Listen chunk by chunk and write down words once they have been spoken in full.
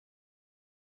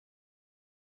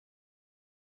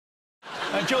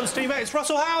Jon's teammate, it's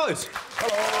Russell Howard.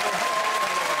 Hello.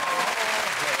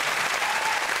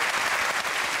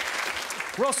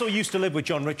 Russell used to live with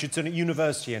Jon Richardson at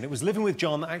university, and it was living with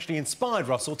Jon that actually inspired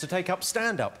Russell to take up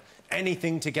stand-up.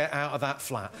 Anything to get out of that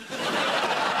flat.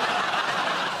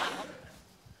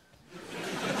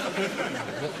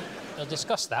 We'll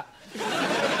discuss that.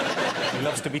 He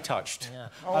loves to be touched. Yeah.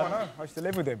 Oh, I know. I used to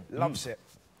live with him. Loves it.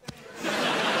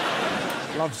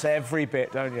 Loves every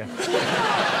bit, don't you?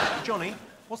 Johnny,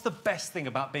 what's the best thing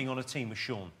about being on a team with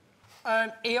Sean?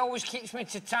 He always keeps me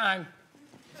to time.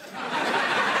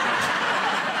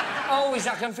 Always,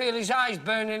 I can feel his eyes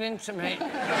burning into me.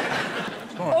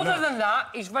 Other than that,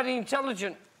 he's very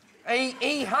intelligent.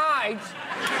 He hides.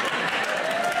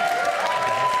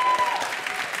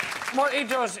 What he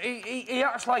does, he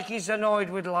acts like he's annoyed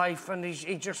with life and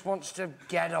he just wants to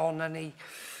get on and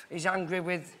he's angry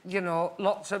with, you know,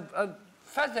 lots of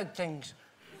feathered things.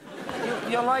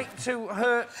 You like to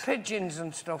hurt pigeons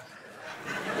and stuff.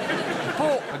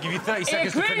 But I'll give you 30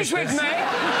 seconds to finish this. He agrees with me.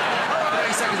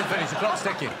 30 seconds to finish, the clock's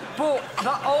ticking. But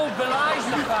that all belies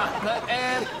the fact that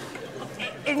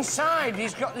inside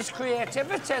he's got this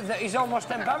creativity that he's almost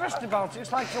embarrassed about.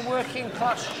 It's like a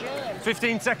working-class shame.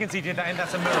 15 seconds he did that in,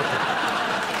 that's a miracle.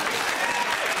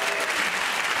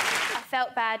 I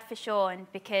felt bad for Sean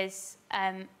because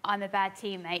I'm a bad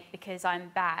teammate because I'm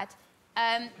bad.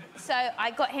 So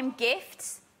I got him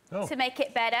gifts to make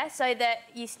it better so that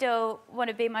you still want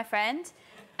to be my friend.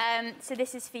 So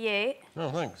this is for you. Oh,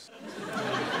 thanks.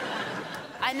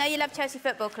 I know you love Chelsea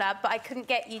Football Club, but I couldn't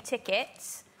get you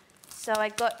tickets. So I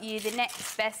got you the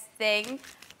next best thing,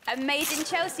 a Made in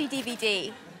Chelsea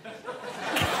DVD.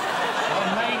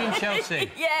 Oh, Made in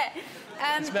Chelsea? Yeah.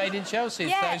 It's Made in Chelsea.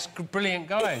 Yeah. It's those brilliant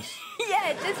guys.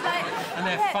 Yeah, just like... And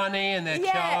they're funny and they're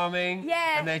charming.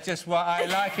 Yeah. And they're just what I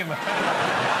like him.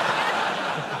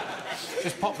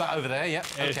 Just pop that over there, yep,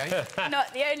 OK.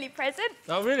 Not the only present.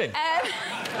 Oh, really?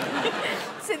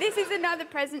 So this is another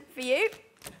present for you.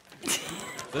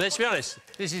 But let's be honest,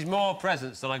 this is more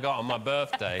presents than I got on my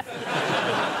birthday.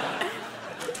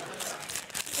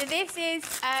 So this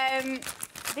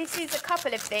is a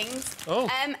couple of things. Oh.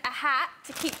 A hat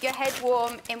to keep your head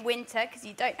warm in winter because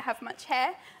you don't have much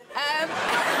hair.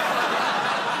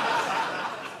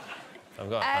 I've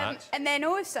got a hat. And then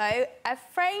also a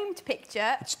framed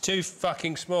picture. It's too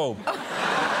fucking small.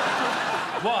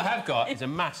 What I have got is a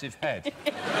massive head.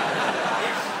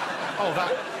 Oh,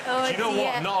 that... Oh, do you know dear.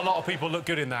 what? Not a lot of people look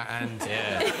good in that, and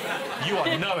you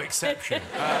are no exception.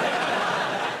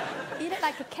 You look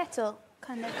like a kettle,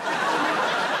 kind of.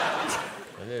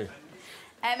 I do.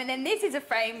 And then this is a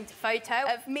framed photo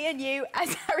of me and you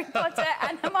as Harry Potter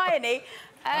and Hermione.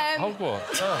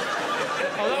 Hogwarts.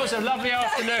 Oh, that was a lovely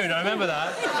afternoon. I remember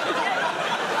that.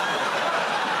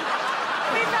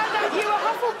 We found out you were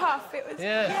Hufflepuff. It was...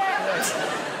 Yeah.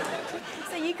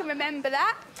 So you can remember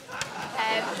that.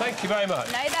 Thank you very much.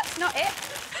 No, that's not it.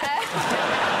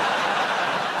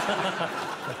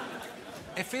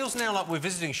 It feels now like we're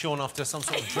visiting Sean after some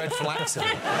sort of dreadful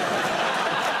accident.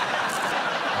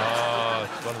 Oh,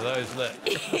 it's one of those, isn't it?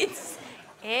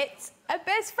 It's a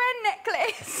best friend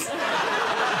necklace.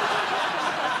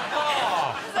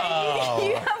 So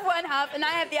you have one half and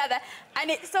I have the other,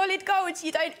 and it's solid gold, so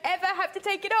you don't ever have to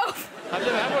take it off. I've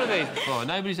never had one of these before.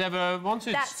 Nobody's ever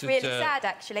wanted That's to... really sad,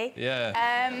 actually. Yeah.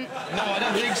 No, I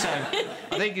don't think so.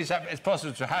 I think it's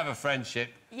possible to have a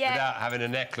friendship without having a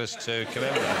necklace to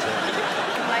commemorate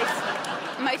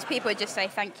it. Most people just say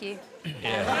thank you.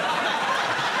 Yeah.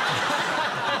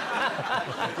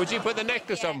 Would you put the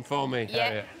necklace on for me,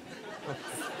 Harriet?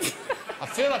 I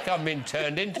feel like I've been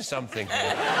turned into something.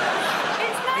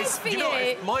 It's nice for you.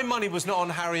 Know, my money was not on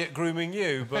Harriet grooming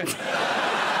you, but... It's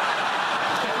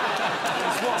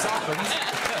what's happened.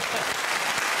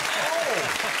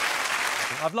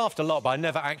 Oh. I've laughed a lot, but I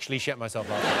never actually shat myself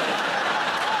laughing.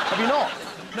 Have you not?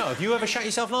 No, have you ever shat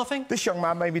yourself laughing? This young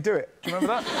man made me do it. Do you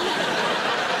remember that? Do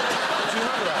you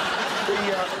remember that?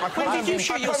 I can't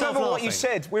remember what you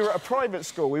said. We were at a private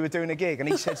school, we were doing a gig, and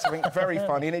he said something very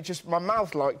funny, and it just... My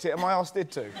mouth liked it, and my ass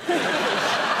did too.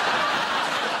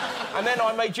 And then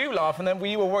I made you laugh, and then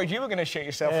you were worried you were going to shit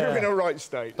yourself. You were in a right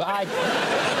state. But I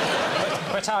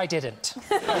didn't.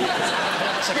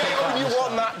 You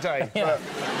won that day. Yeah.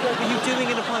 What were you doing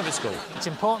in a private school? It's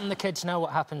important the kids know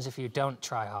what happens if you don't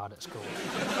try hard at school.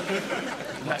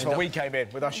 That's where we came in,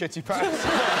 with our shitty pants.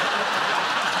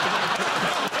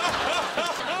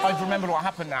 I remember what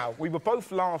happened now. We were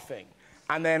both laughing,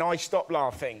 and then I stopped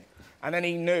laughing, and then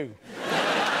he knew.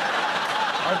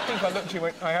 I think I looked at you and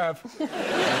went, I have.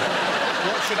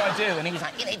 What should I do? And he was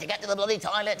like, you need to get to the bloody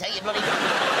toilet, take your bloody...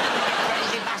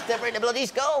 crazy bastard, bring the bloody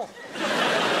skull.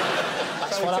 I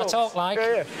That's how he what I talks. talk like.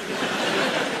 Yeah.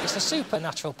 It's a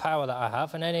supernatural power that I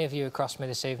have, and any of you who cross me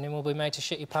this evening will be made to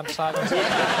shit your pants like this.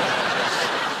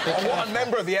 Oh, what a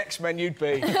member of the X-Men you'd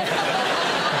be.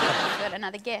 Got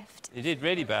another gift. You did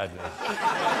really badly.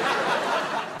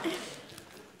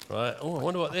 Right. Oh, I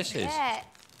wonder what this is. Yeah.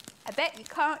 I bet you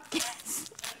can't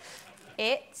guess.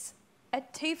 It's a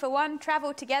 2-for-1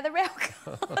 travel together rail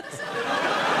card.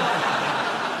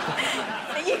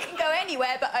 So you can go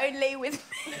anywhere, but only with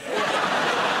me.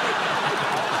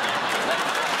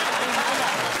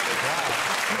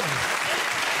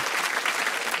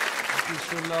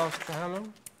 This will last for how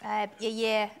long? A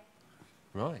year.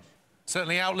 Right.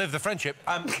 Certainly outlived the friendship.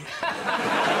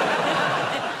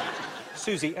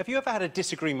 Susie, have you ever had a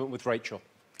disagreement with Rachel?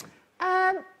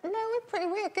 No,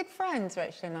 we're good friends,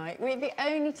 Rachel and I. The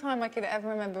only time I could ever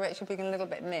remember Rachel being a little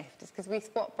bit miffed is because we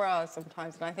swap bras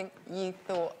sometimes, and I think you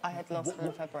thought I had lost one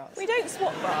of her bras. We don't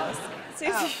swap bras.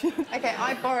 Susie... Oh, OK,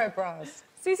 I borrow bras.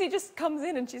 Susie just comes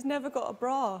in and she's never got a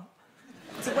bra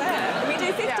to wear. We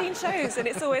do 15 shows and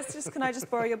it's always just, can I just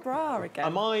borrow your bra again?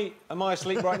 Am I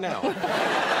asleep right now?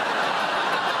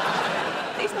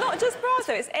 It's not just bras,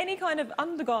 though. It's any kind of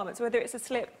undergarments, whether it's a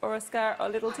slip or a skirt or a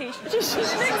little T-shirt. She mix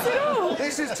it all.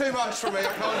 This is too much for me. I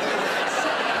can't do this.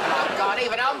 Oh, God,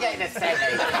 even I'm getting a semi.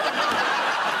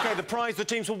 OK, the prize the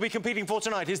teams will be competing for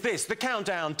tonight is this, the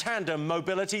Countdown Tandem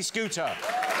Mobility Scooter.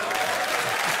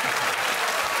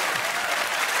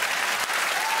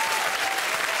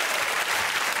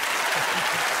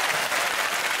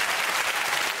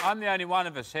 I'm the only one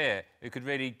of us here who could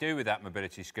really do with that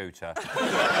mobility scooter.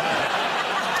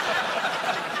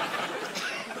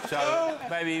 So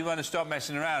maybe you want to stop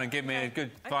messing around and give me a good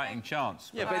fighting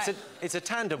chance. Yeah, but it's a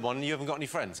tandem one and you haven't got any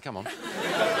friends. Come on.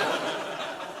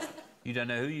 You don't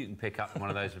know who you can pick up in one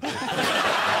of those.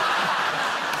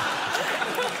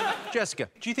 Jessica,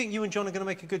 do you think you and John are going to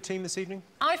make a good team this evening?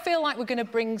 I feel like we're going to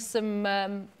bring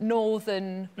some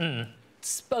northern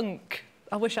spunk.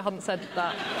 I wish I hadn't said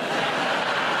that.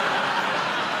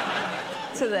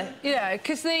 To the... Yeah,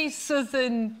 because these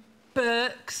southern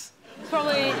Berks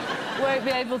probably won't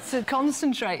be able to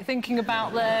concentrate thinking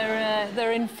about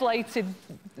their inflated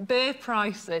beer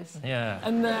prices. Yeah.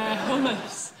 And their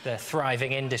hummus. They're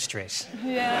thriving industries.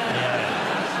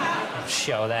 Yeah.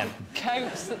 Show them.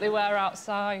 Coats that they wear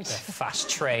outside. Their fast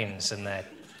trains and their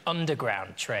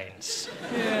underground trains.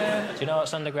 Yeah. Do you know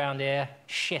what's underground here?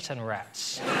 Shit and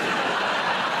rats.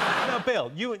 Now,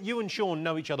 Bill, you and Sean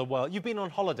know each other well. You've been on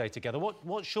holiday together.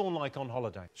 What's Sean like on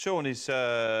holiday? Sean is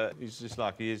he's just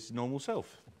like his normal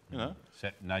self, you know.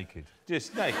 Except naked.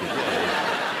 Just naked,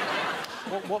 yeah.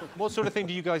 What sort of thing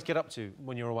do you guys get up to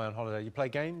when you're away on holiday? You play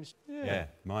games? Yeah,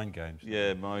 mind games.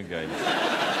 Yeah, mind games.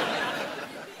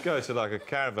 Go to, like, a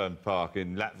caravan park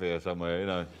in Latvia somewhere, you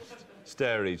know,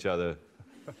 stare at each other.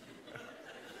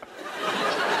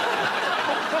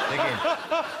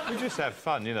 We just have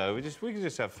fun, you know. We can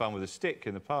just have fun with a stick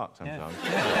in the park sometimes.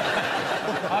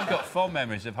 Yeah. I've got fond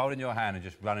memories of holding your hand and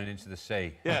just running into the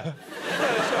sea. Yeah.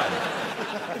 That's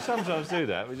right. We sometimes do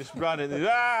that. We just run in like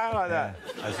that.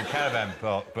 As the caravan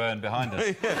park burned behind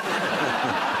us.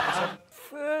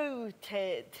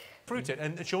 Fruited. Fruited.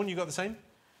 And Sean, you got the same?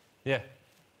 Yeah.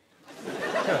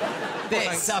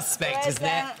 Bit suspect, isn't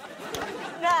it?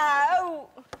 No.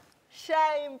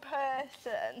 Same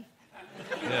person.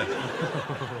 Yeah.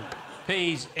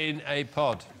 Peas in a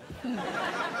pod.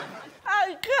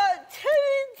 I've got 2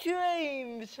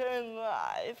 dreams in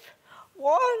life.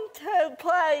 One to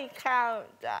play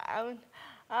Countdown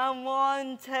and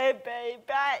one to be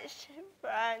best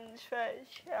friends with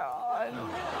Sean.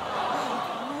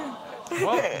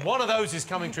 Well, one of those is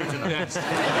coming true tonight.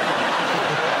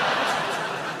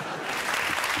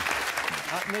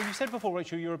 Now, you said before,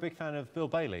 Rachel, you're a big fan of Bill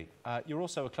Bailey. You're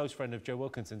also a close friend of Joe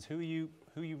Wilkinson's. Who are you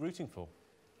rooting for?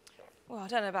 Well, I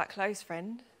don't know about close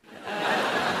friend.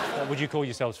 What, would you call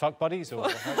yourselves fuck buddies? Or...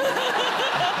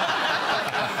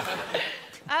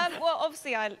 Well,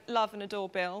 obviously, I love and adore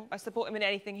Bill. I support him in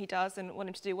anything he does and want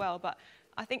him to do well, but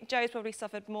I think Joe's probably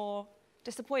suffered more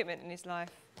disappointment in his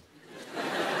life.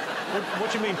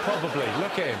 What do you mean, probably?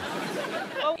 Look at him.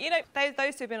 Well, you know,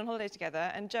 those two have been on holiday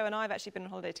together, and Joe and I have actually been on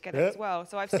holiday together as well,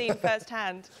 so I've seen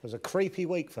firsthand. It was a creepy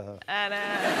week for her. And,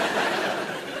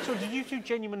 So, did you two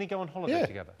genuinely go on holiday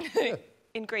together?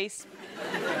 in Greece.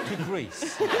 To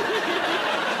Greece?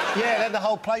 Yeah, then the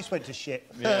whole place went to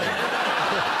shit.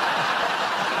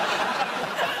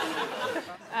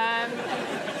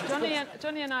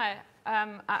 Johnny and I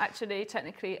are actually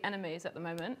technically enemies at the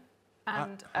moment.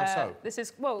 And how so? This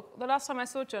is, well, the last time I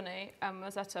saw Johnny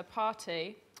was at a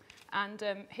party, and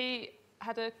he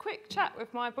had a quick chat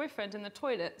with my boyfriend in the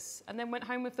toilets and then went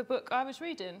home with the book I was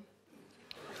reading.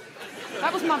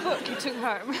 That was my book you took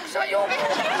home. Is that your book?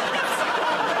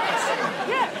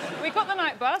 Yeah, we got the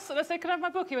night bus, and I said, can I have my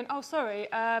book? He went, oh, sorry,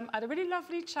 I had a really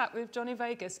lovely chat with Johnny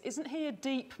Vegas. Isn't he a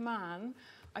deep man?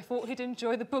 I thought he'd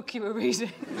enjoy the book you were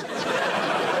reading.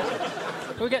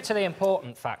 We'll get to the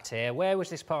important fact here. Where was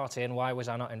this party and why was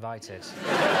I not invited? It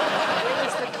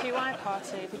was the QI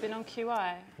party. Have you been on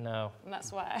QI? No. And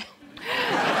that's why.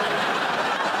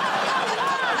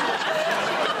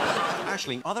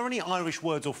 Aisling, are there any Irish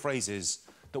words or phrases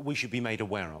that we should be made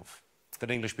aware of that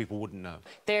English people wouldn't know?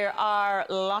 There are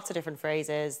lots of different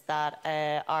phrases that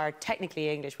are technically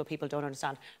English but people don't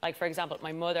understand. Like, for example,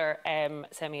 my mother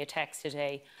sent me a text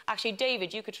today. Actually,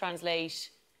 David, you could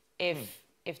translate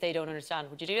if they don't understand.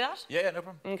 Would you do that? Yeah, no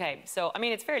problem. OK, so, I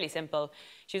mean, it's fairly simple.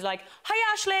 She was like,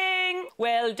 hi, Aisling!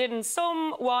 Well, didn't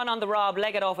someone on the Rob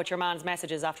leg it off with your man's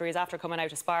messages after he's after coming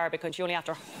out to spar because she only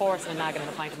after horsing and nagging and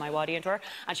a pint of my waddy into her,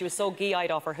 and she was so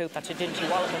gee-eyed off her hoop that she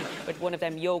wallop him with one of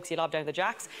them yokes you lob down the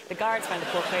jacks. The guards found the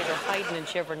poor creature hiding and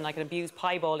shivering like an abused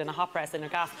piebald in a hot press in her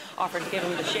gaff, offering to give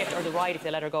him the shift or the ride if they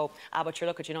let her go. Ah, but sure,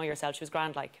 look at you know yourself, she was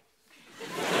grand like.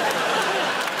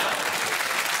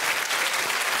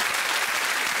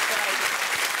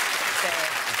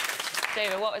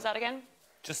 David, what was that again?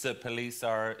 Just the police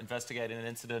are investigating an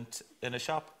incident in a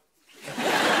shop.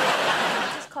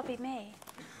 Just copied me.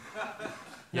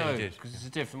 No, because it's a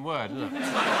different word, isn't it?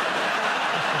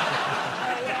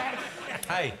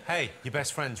 Hey, you're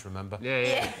best friends, remember?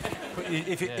 Yeah.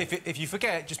 If you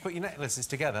forget, just put your necklaces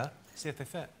together, see if they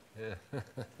fit. Yeah.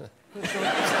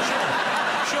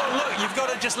 Sure, look, you've got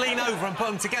to just lean over and put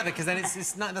them together, because then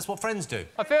that's what friends do.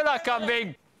 I feel like I'm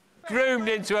being groomed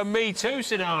into a Me Too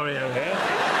scenario here.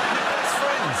 Best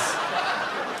friends.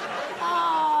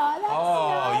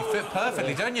 Oh, nice. You fit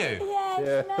perfectly, don't you?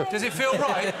 Yeah. Does it feel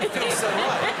right? It feels so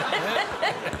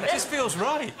right. It just feels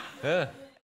right. Yeah.